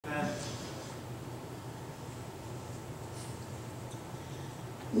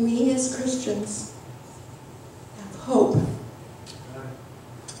we as Christians have hope.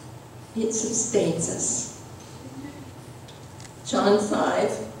 It sustains us. John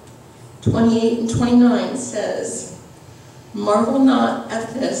 5:28 and 29 says, "Marvel not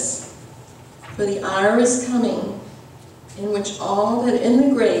at this, for the hour is coming, in which all that in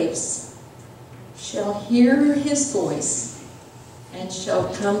the graves shall hear his voice, and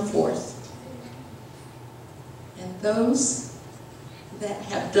shall come forth. And those that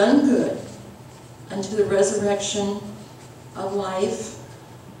have done good unto the resurrection of life,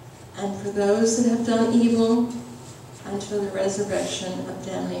 and for those that have done evil unto the resurrection of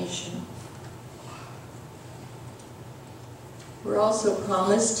damnation." We're also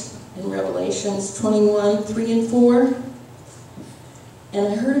promised in Revelations 21:3 and 4, "And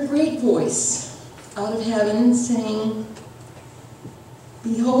I heard a great voice out of heaven saying,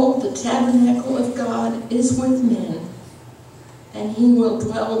 Behold, the tabernacle of God is with men, and he will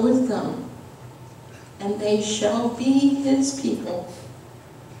dwell with them, and they shall be his people,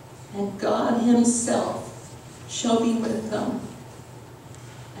 and God himself shall be with them,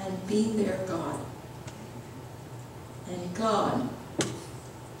 and be their God. And God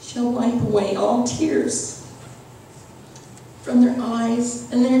shall wipe away all tears from their eyes,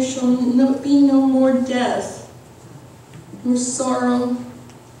 and there shall be no more death, nor sorrow,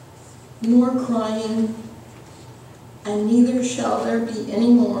 nor crying, and neither shall there be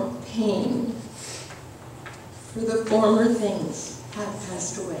any more pain, for the former things have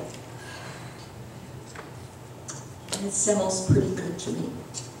passed away." And it sounds pretty good to me.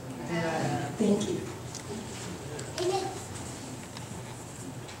 Thank you.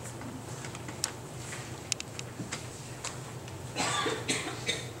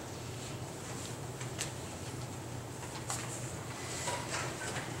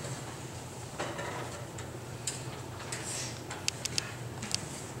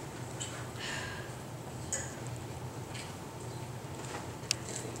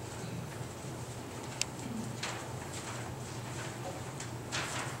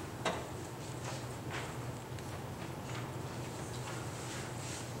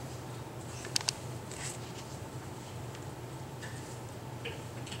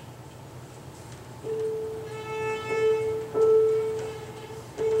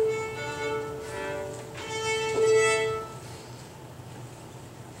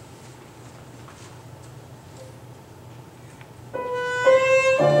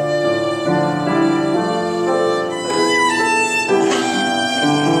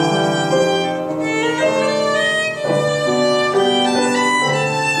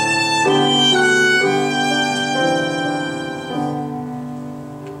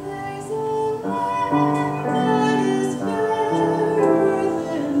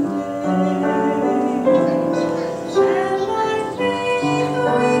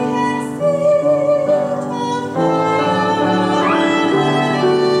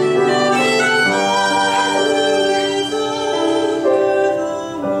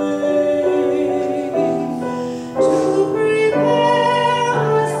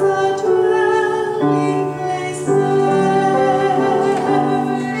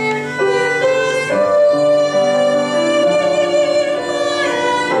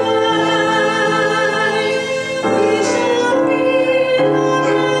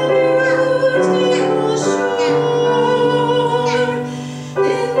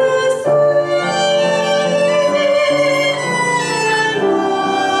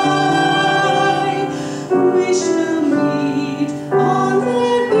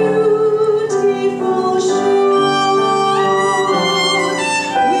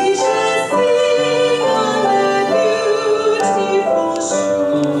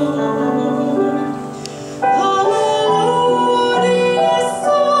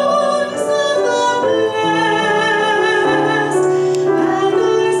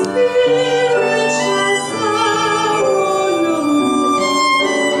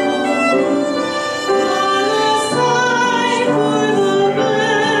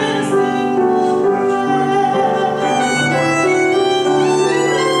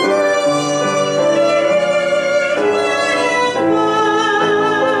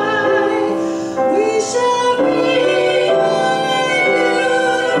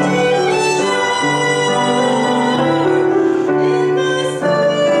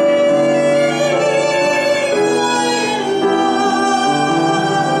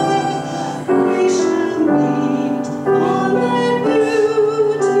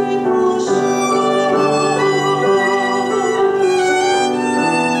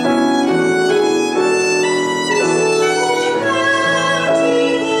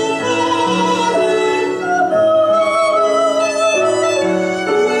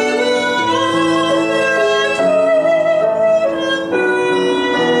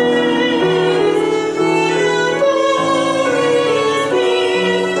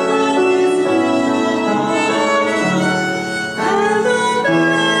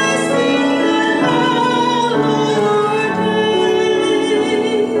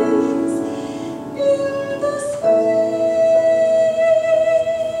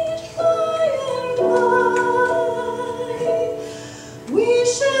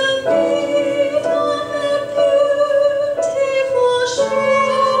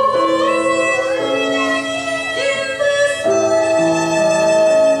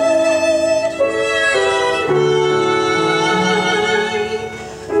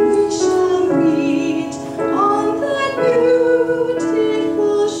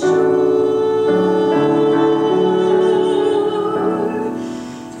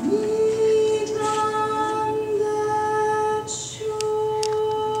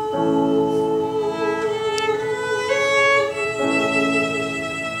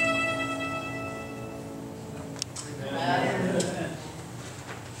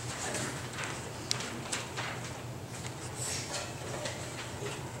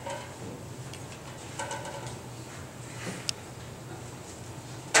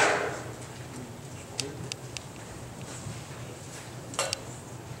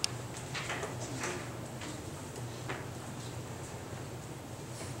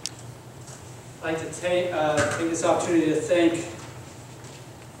 I'd like to take this opportunity to thank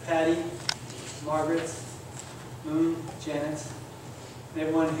Patty, Margaret, Moon, Janet, and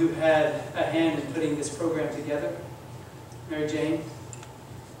everyone who had a hand in putting this program together. Mary Jane,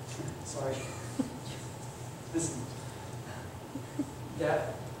 sorry. Listen,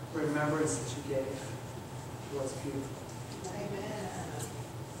 that remembrance that you gave was beautiful. Amen.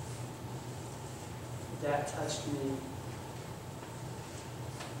 That touched me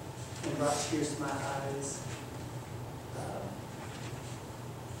and brought tears to my eyes.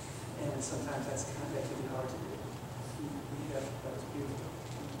 And sometimes that can be hard to do. That was beautiful.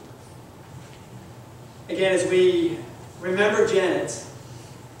 Again, as we remember Janet,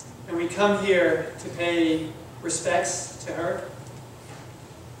 and we come here to pay respects to her,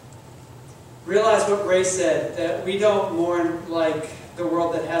 realize what Ray said, that we don't mourn like the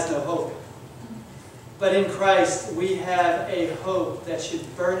world that has no hope. But in Christ, we have a hope that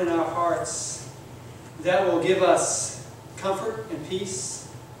should burn in our hearts, that will give us comfort and peace,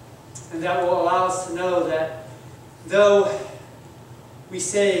 and that will allow us to know that though we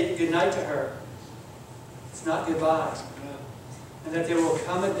say goodnight to her, it's not goodbye. And that there will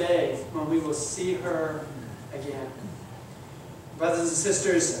come a day when we will see her again. Brothers and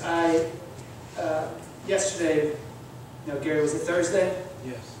sisters, yesterday, Gary, was it Thursday?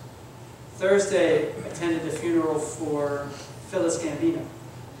 Yes. Thursday, attended the funeral for Phyllis Gambino.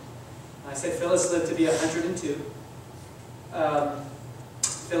 I said Phyllis lived to be 102.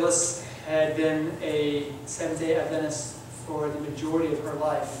 Phyllis had been a Seventh-day Adventist for the majority of her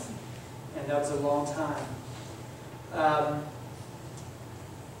life, and that was a long time.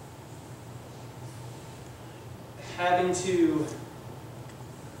 Having to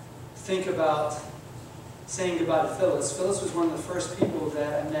think about saying goodbye to Phyllis. Phyllis was one of the first people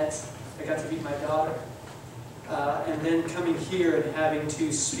that I met. I got to meet my daughter. And then coming here and having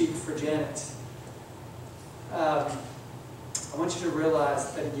to speak for Janet. I want you to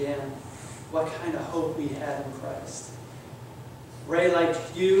realize that again, what kind of hope we have in Christ. Ray, like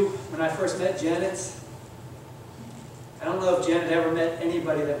you, when I first met Janet, I don't know if Janet ever met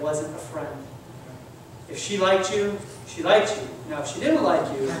anybody that wasn't a friend. If she liked you, she liked you. Now, if she didn't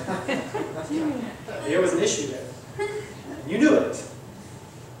like you, there was an issue there. And you knew it.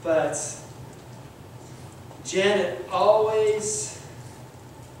 But Janet always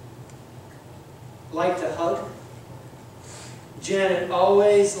liked to hug. Janet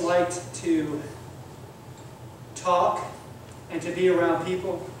always liked to talk and to be around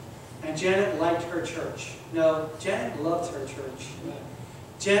people. And Janet liked her church. No, Janet loved her church.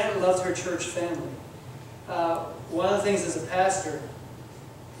 Janet loved her church family. One of the things as a pastor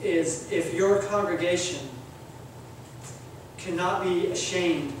is if your congregation cannot be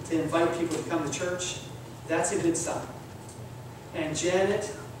ashamed to invite people to come to church, that's a good sign. And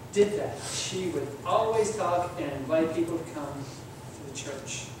Janet did that. She would always talk and invite people to come to the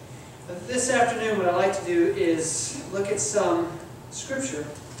church. But this afternoon, what I'd like to do is look at some scripture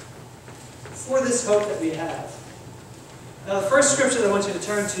for this hope that we have. Now, the first scripture that I want you to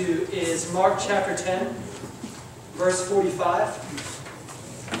turn to is Mark chapter 10, verse 45.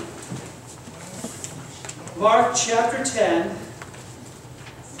 Mark chapter 10,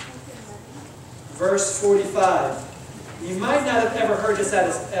 verse 45. You might not have ever heard this at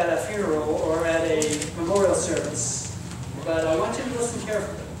a funeral or at a memorial service, but I want you to listen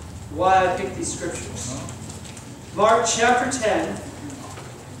carefully why I picked these scriptures. Mark chapter 10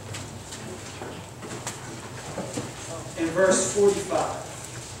 and verse 45.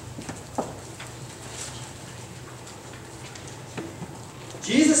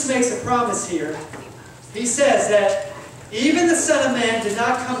 Jesus makes a promise here. He says that even the Son of Man did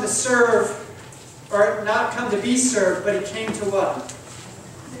not come to serve, or not come to be served, but He came to what?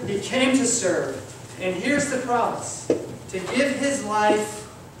 He came to serve. And here's the promise. To give His life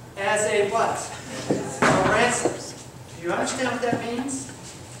as a what? A ransom. Do you understand what that means?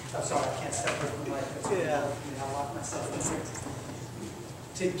 I'm sorry, I can't step away from the mic. I'll lock myself in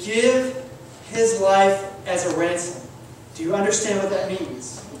here. To give His life as a ransom. Do you understand what that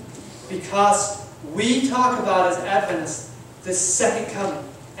means? Because we talk about as Adventists the second coming.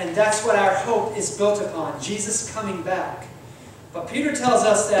 And that's what our hope is built upon, Jesus coming back. But Peter tells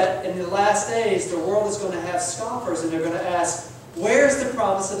us that in the last days, the world is going to have scoffers, and they're going to ask, where's the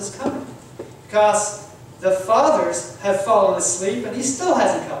promise of His coming? Because the fathers have fallen asleep, and He still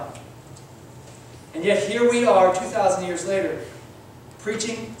hasn't come. And yet here we are, 2,000 years later,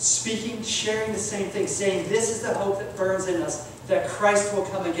 preaching, speaking, sharing the same thing, saying this is the hope that burns in us, that Christ will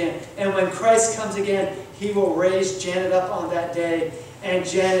come again. And when Christ comes again, He will raise Janet up on that day, and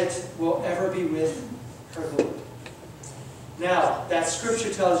Janet will ever be with her Lord. Now, that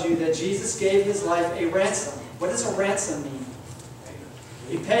scripture tells you that Jesus gave his life a ransom. What does a ransom mean?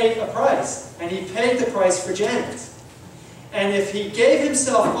 He paid a price, and he paid the price for Janet. And if he gave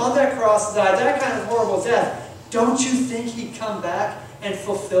himself on that cross, died that kind of horrible death, don't you think he'd come back and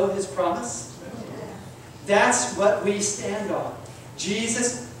fulfill his promise? That's what we stand on.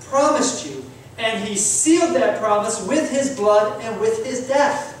 Jesus promised you, and he sealed that promise with his blood and with his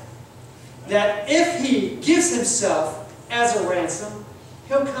death. That if he gives himself as a ransom,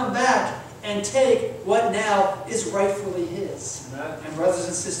 he'll come back and take what now is rightfully his. Amen. And brothers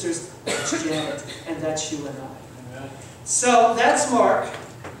and sisters, that's Janet, and that's you and I. Amen. So that's Mark.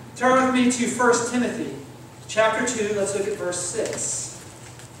 Turn with me to 1 Timothy chapter 2. Let's look at verse 6.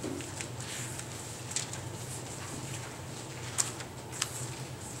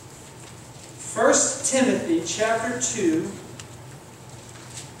 First Timothy chapter 2,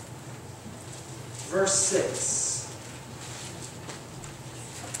 verse 6.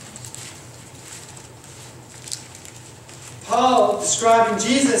 Paul, describing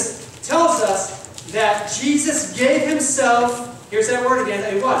Jesus, tells us that Jesus gave himself, here's that word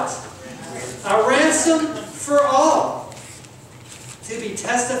again, a what? A ransom for all, to be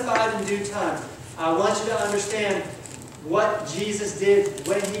testified in due time. I want you to understand what Jesus did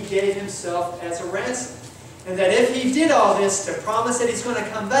when he gave himself as a ransom. And that if he did all this to promise that he's going to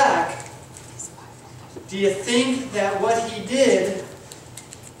come back, do you think that what he did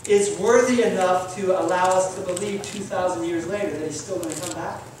is worthy enough to allow us to believe 2,000 years later that he's still going to come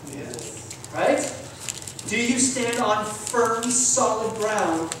back? Yes. Right? Do you stand on firm, solid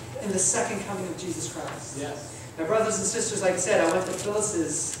ground in the second coming of Jesus Christ? Yes. Now, brothers and sisters, like I said, I went to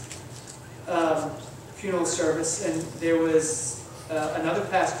Phyllis's funeral service, and there was another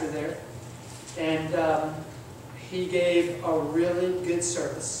pastor there, and he gave a really good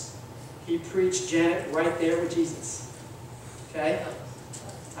service. He preached Janet right there with Jesus. Okay?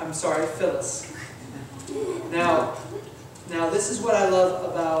 I'm sorry, Phyllis. Now this is what I love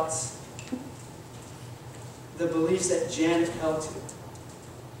about the beliefs that Janet held to.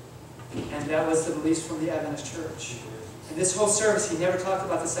 And that was the beliefs from the Adventist church. In this whole service, he never talked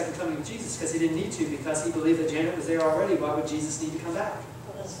about the second coming of Jesus because he didn't need to, because he believed that Janet was there already. Why would Jesus need to come back?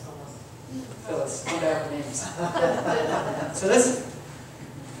 Phyllis. I'm bad with names. So listen.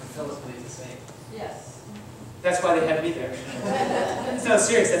 Phyllis believes the same. Yes. That's why they had me there. No,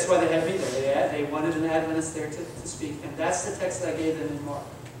 serious, that's why they had me there. They wanted an Adventist there to speak. And that's the text that I gave them in Mark.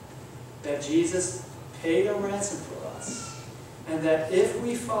 That Jesus paid a ransom for us. And that if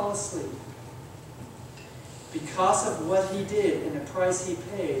we fall asleep, because of what he did and the price he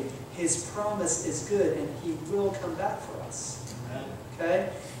paid, his promise is good and he will come back for us. Okay?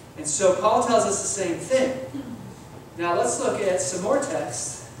 And so Paul tells us the same thing. Now let's look at some more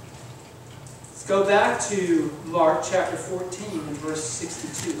text. Let's go back to Mark chapter 14 and verse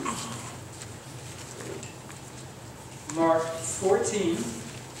 62. Mark 14.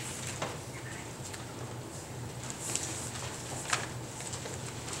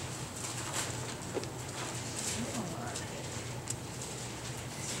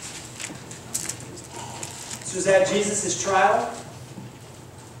 This was at Jesus' trial.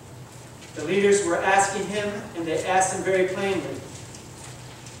 The leaders were asking him, and they asked him very plainly.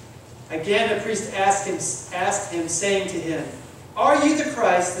 Again, the priest asked him, saying to him, "Are you the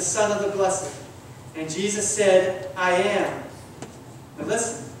Christ, the Son of the Blessed?" And Jesus said, "I am." Now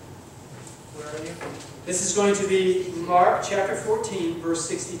listen. Where are you? This is going to be Mark chapter 14, verse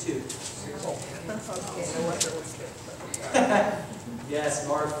 62. Yes,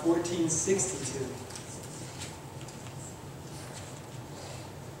 Mark 14:62.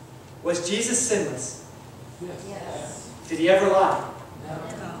 Was Jesus sinless? Yes. Did he ever lie? No.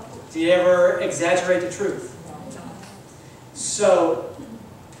 Did he ever exaggerate the truth? So,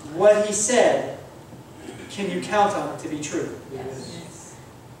 what he said, can you count on it to be true? Yes.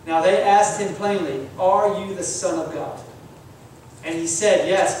 Now they asked him plainly, "Are you the Son of God?" And he said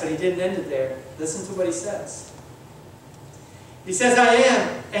yes, but he didn't end it there. Listen to what he says. He says, "I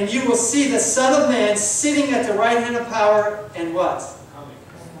am, and you will see the Son of Man sitting at the right hand of power," and what?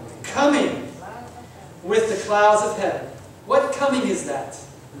 Coming with the clouds of heaven. What coming is that?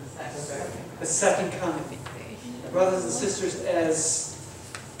 The second coming. Brothers and sisters, as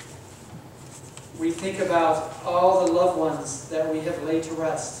we think about all the loved ones that we have laid to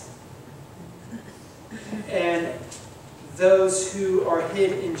rest, and those who are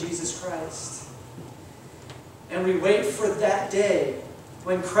hid in Jesus Christ, and we wait for that day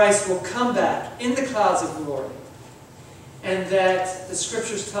when Christ will come back in the clouds of glory, and that the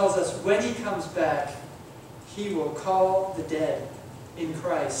Scriptures tells us when he comes back, he will call the dead in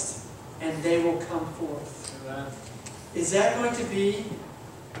Christ, and they will come forth. Amen. Is that going to be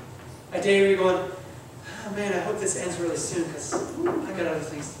a day where you're going, oh man, I hope this ends really soon because I got other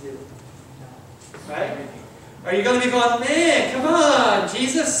things to do? Right? Are you going to be going, man, come on,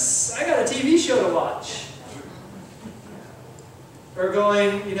 Jesus, I got a TV show to watch? Or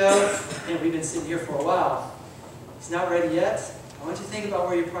going, you know, man, we've been sitting here for a while. He's not ready yet. I want you to think about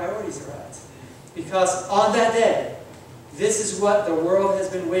where your priorities are at. Because on that day, this is what the world has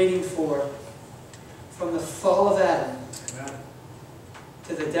been waiting for from the fall of Adam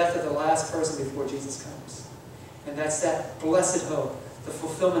to the death of the last person before Jesus comes. And that's that blessed hope, the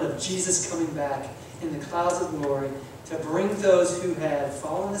fulfillment of Jesus coming back in the clouds of glory to bring those who have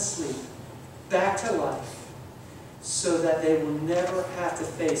fallen asleep back to life so that they will never have to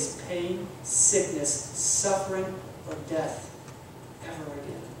face pain, sickness, suffering, or death ever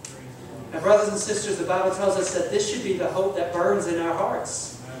again. Now, brothers and sisters, the Bible tells us that this should be the hope that burns in our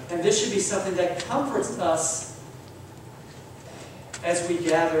hearts. And this should be something that comforts us as we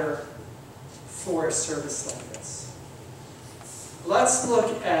gather for a service like this. Let's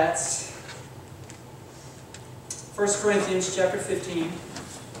look at 1 Corinthians chapter 15,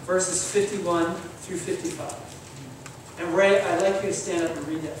 verses 51 through 55. And Ray, I'd like you to stand up and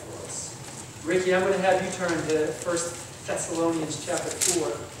read that for us. Ricky, I'm going to have you turn to 1 Thessalonians chapter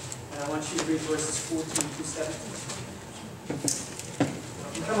 4, and I want you to read verses 14 through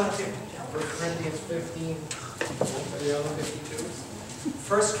 17. Come on up here. 1 Corinthians 15, the other 52.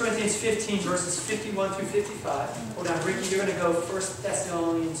 1 Corinthians 15, verses 51 through 55. Hold on, Ricky, you're going to go 1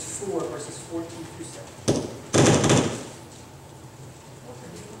 Thessalonians 4, verses 14 through 17.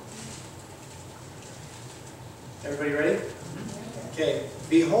 Everybody ready? Okay.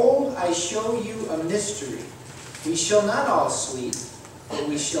 Behold, I show you a mystery. We shall not all sleep, but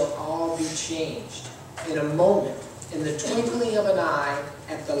we shall all be changed. In a moment, in the twinkling of an eye,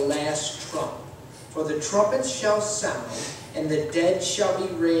 at the last trump. For the trumpets shall sound, and the dead shall be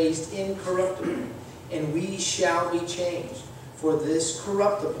raised incorruptible, and we shall be changed. For this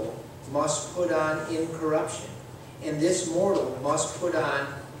corruptible must put on incorruption, and this mortal must put on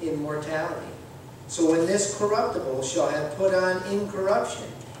immortality. So when this corruptible shall have put on incorruption,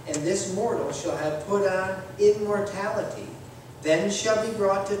 and this mortal shall have put on immortality, then shall be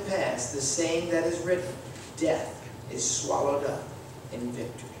brought to pass the saying that is written, death is swallowed up in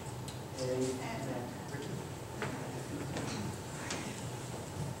victory. Amen.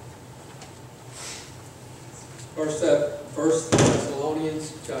 First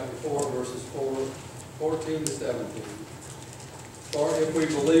Thessalonians chapter 4, verses 14 to 17. For if we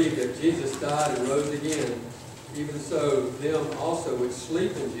believe that Jesus died and rose again, even so them also which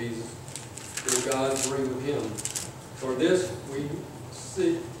sleep in Jesus will God bring with him. For this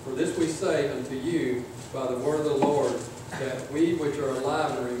we say unto you by the word of the Lord, that we which are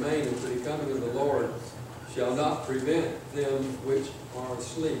alive and remain unto the coming of the Lord shall not prevent them which are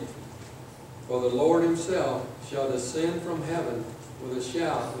asleep. For the Lord himself shall descend from heaven with a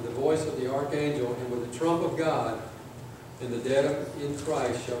shout, with the voice of the archangel, and with the trump of God, and the dead in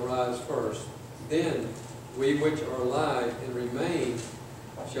Christ shall rise first. Then we which are alive and remain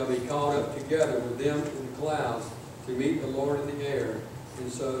shall be caught up together with them in the clouds to meet the Lord in the air,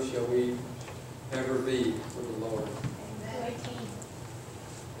 and so shall we ever be with the Lord.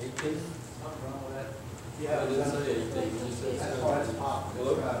 18? Something wrong with that. I didn't say 18. You said That's why it's 17. popped.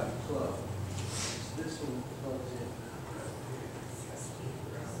 Hello? Club. This one plugs in.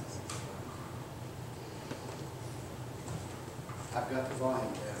 I've got the volume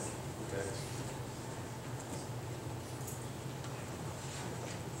down. Okay.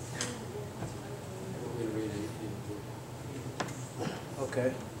 Want me to read 18? Okay.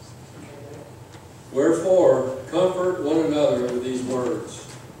 Wherefore, comfort one another with these words.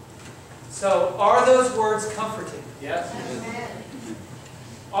 So, are those words comforting? Yes.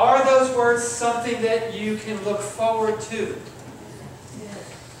 Are those words something that you can look forward to?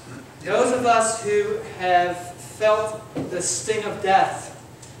 Those of us who have felt the sting of death,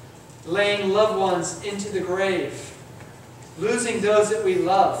 laying loved ones into the grave, losing those that we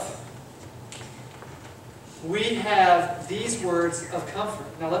love, we have these words of comfort.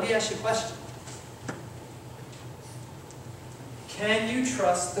 Now let me ask you a question. Can you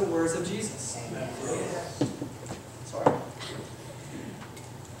trust the words of Jesus? Sorry.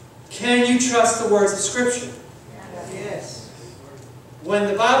 Can you trust the words of Scripture? Yes. When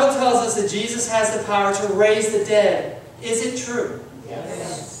the Bible tells us that Jesus has the power to raise the dead, is it true?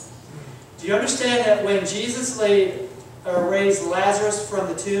 Yes. Do you understand that when Jesus raised Lazarus from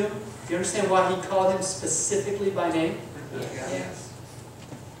the tomb, do you understand why he called him specifically by name? Yes.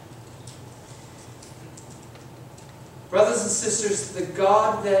 Brothers and sisters, the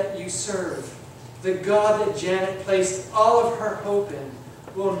God that you serve the God that Janet placed all of her hope in,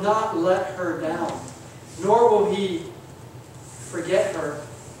 will not let her down, nor will He forget her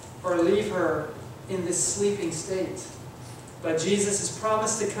or leave her in this sleeping state. But Jesus has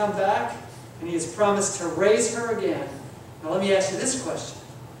promised to come back, and He has promised to raise her again. Now let me ask you this question.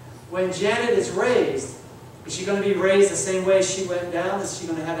 When Janet is raised, is she going to be raised the same way she went down? Is she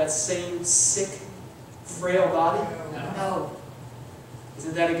going to have that same sick, frail body? No.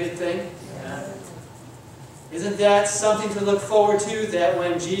 Isn't that a good thing? Yeah. Isn't that something to look forward to, that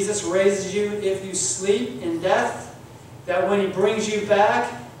when Jesus raises you, if you sleep in death, that when He brings you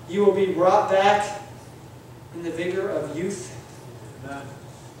back, you will be brought back in the vigor of youth? Amen.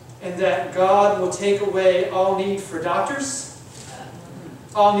 And that God will take away all need for doctors,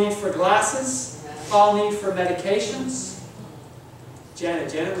 all need for glasses, all need for medications.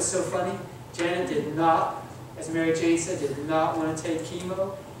 Janet was so funny. Janet did not, as Mary Jane said, did not want to take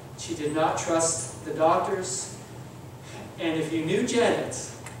chemo. She did not trust the doctors. And if you knew Janet,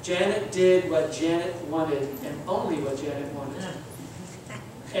 Janet did what Janet wanted, and only what Janet wanted.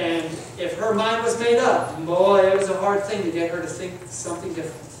 And if her mind was made up, boy, it was a hard thing to get her to think something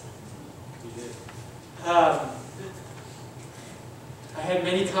different. I had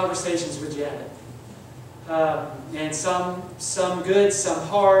many conversations with Janet. And some good, some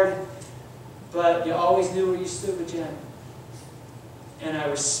hard, but you always knew where you stood with Janet. And I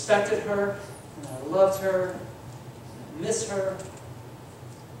respected her, and I loved her, I miss her,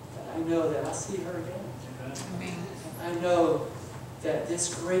 but I know that I'll see her again. I know that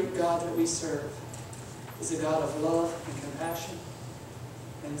this great God that we serve is a God of love and compassion,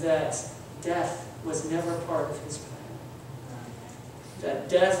 and that death was never part of His plan. That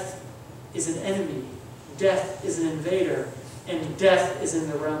death is an enemy, death is an invader, and death is in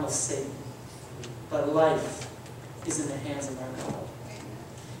the realm of Satan. But life is in the hands of our God.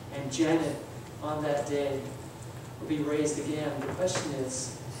 And Janet, on that day, will be raised again. The question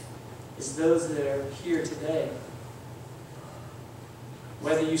is those that are here today,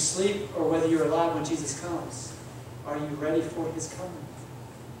 whether you sleep or whether you're alive when Jesus comes, are you ready for His coming?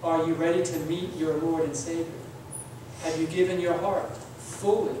 Are you ready to meet your Lord and Savior? Have you given your heart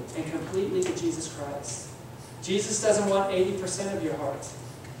fully and completely to Jesus Christ? Jesus doesn't want 80% of your heart.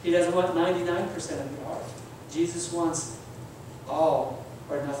 He doesn't want 99% of your heart. Jesus wants all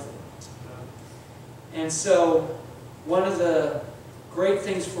or nothing. And so, one of the great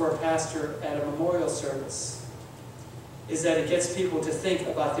things for a pastor at a memorial service is that it gets people to think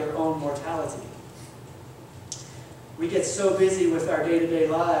about their own mortality. We get so busy with our day-to-day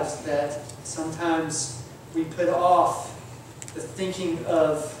lives that sometimes we put off the thinking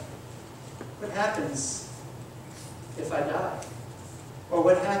of what happens if I die? Or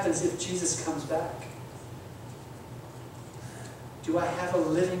what happens if Jesus comes back? Do I have a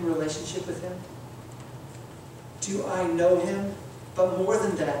living relationship with Him? Do I know Him? But more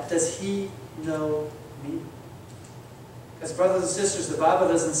than that, does He know me? Because brothers and sisters, the Bible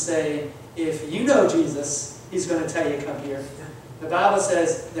doesn't say, if you know Jesus, He's going to tell you, come here. The Bible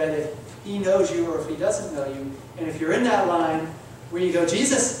says that if He knows you or if He doesn't know you, and if you're in that line where you go,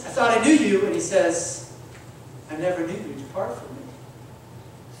 Jesus, I thought I knew you, and He says, I never knew you, depart from me.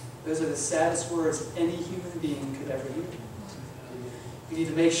 Those are the saddest words any human being could ever hear. You need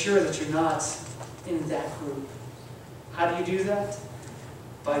to make sure that you're not in that group. How do you do that?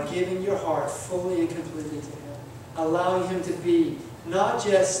 By giving your heart fully and completely to Him. Allowing Him to be not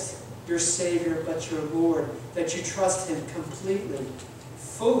just your Savior, but your Lord. That you trust Him completely,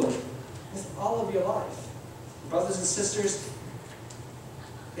 fully, with all of your life. Brothers and sisters,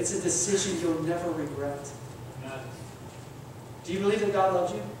 it's a decision you'll never regret. Do you believe that God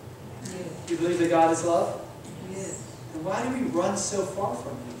loves you? Yes. Do you believe that God is love? Yes. And why do we run so far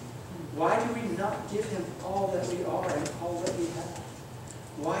from Him? Why do we not give Him all that we are and all that we have?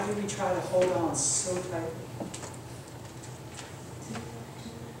 Why do we try to hold on so tightly?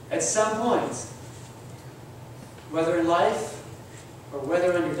 At some point, whether in life or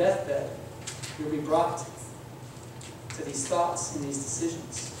whether on your deathbed, you'll be brought to these thoughts and these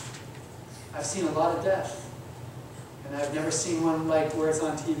decisions. I've seen a lot of death. And I've never seen one like where it's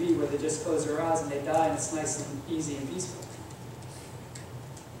on TV where they just close their eyes and they die and it's nice and easy and peaceful.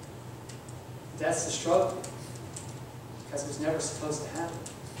 That's the struggle. Because it was never supposed to happen.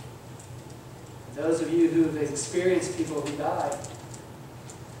 Those of you who have experienced people who died,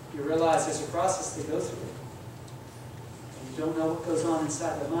 you realize there's a process they go through. And you don't know what goes on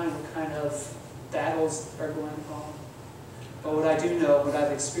inside the mind, what kind of battles are going on. But what I do know, what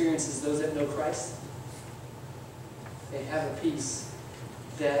I've experienced is those that know Christ, they have a peace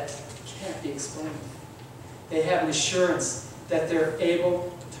that can't be explained. They have an assurance that they're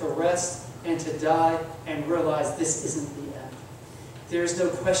able to rest and to die and realize this isn't the end. There's no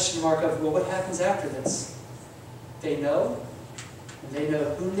question mark of, well, what happens after this? They know, and they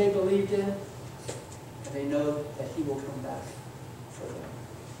know whom they believed in, and they know that He will come back for them.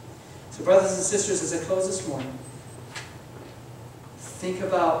 So brothers and sisters, as I close this morning, think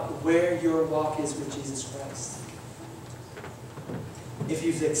about where your walk is with Jesus Christ. If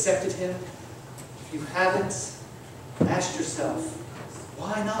you've accepted Him, if you haven't, ask yourself,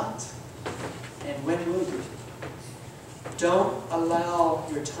 why not? And when will you? Don't allow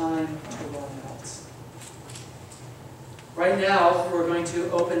your time to run out. Right now, we're going to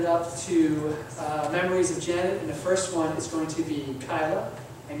open it up to memories of Janet, and the first one is going to be Kyla.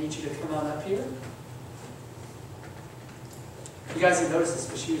 I need you to come on up here. You guys have noticed this,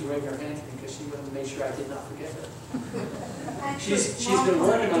 but she was waving her hand to me because she wanted to make sure I did not forget her. She's been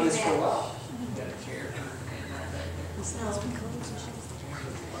working on this for a while.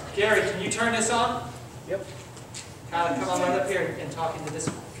 Gary, can you turn this on? Yep. Kyla, come on right up here and talk into this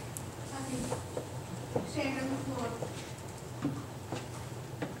mic. Stand on the floor.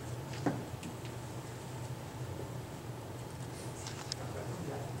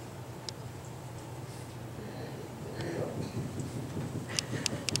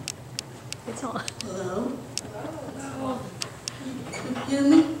 It's on. Hello? Hello. Can you hear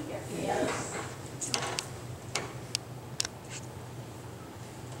me? Yes.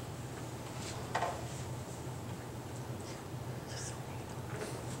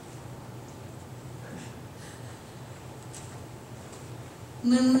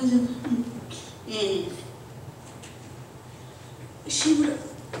 Memories of Janet. She would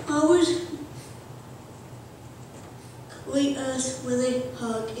always greet us with a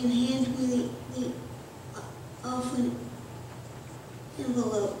hug and hand me the offering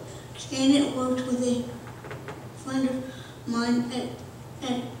envelope. Janet worked with a friend of mine at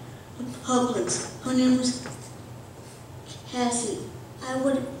Publix. Her name was Cassie. I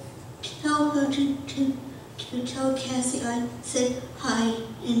would tell her to tell Cassie I said hi,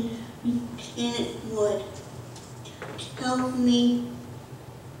 and Janet would tell me.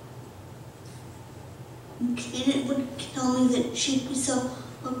 Janet would tell me that she saw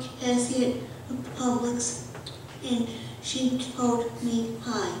Cassie at Publix, and she told me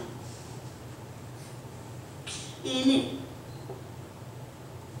hi. Janet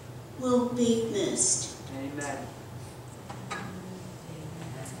will be missed. Amen.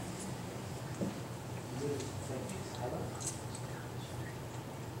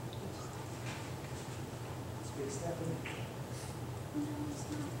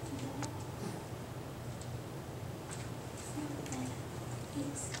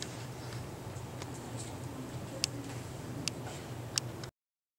 It's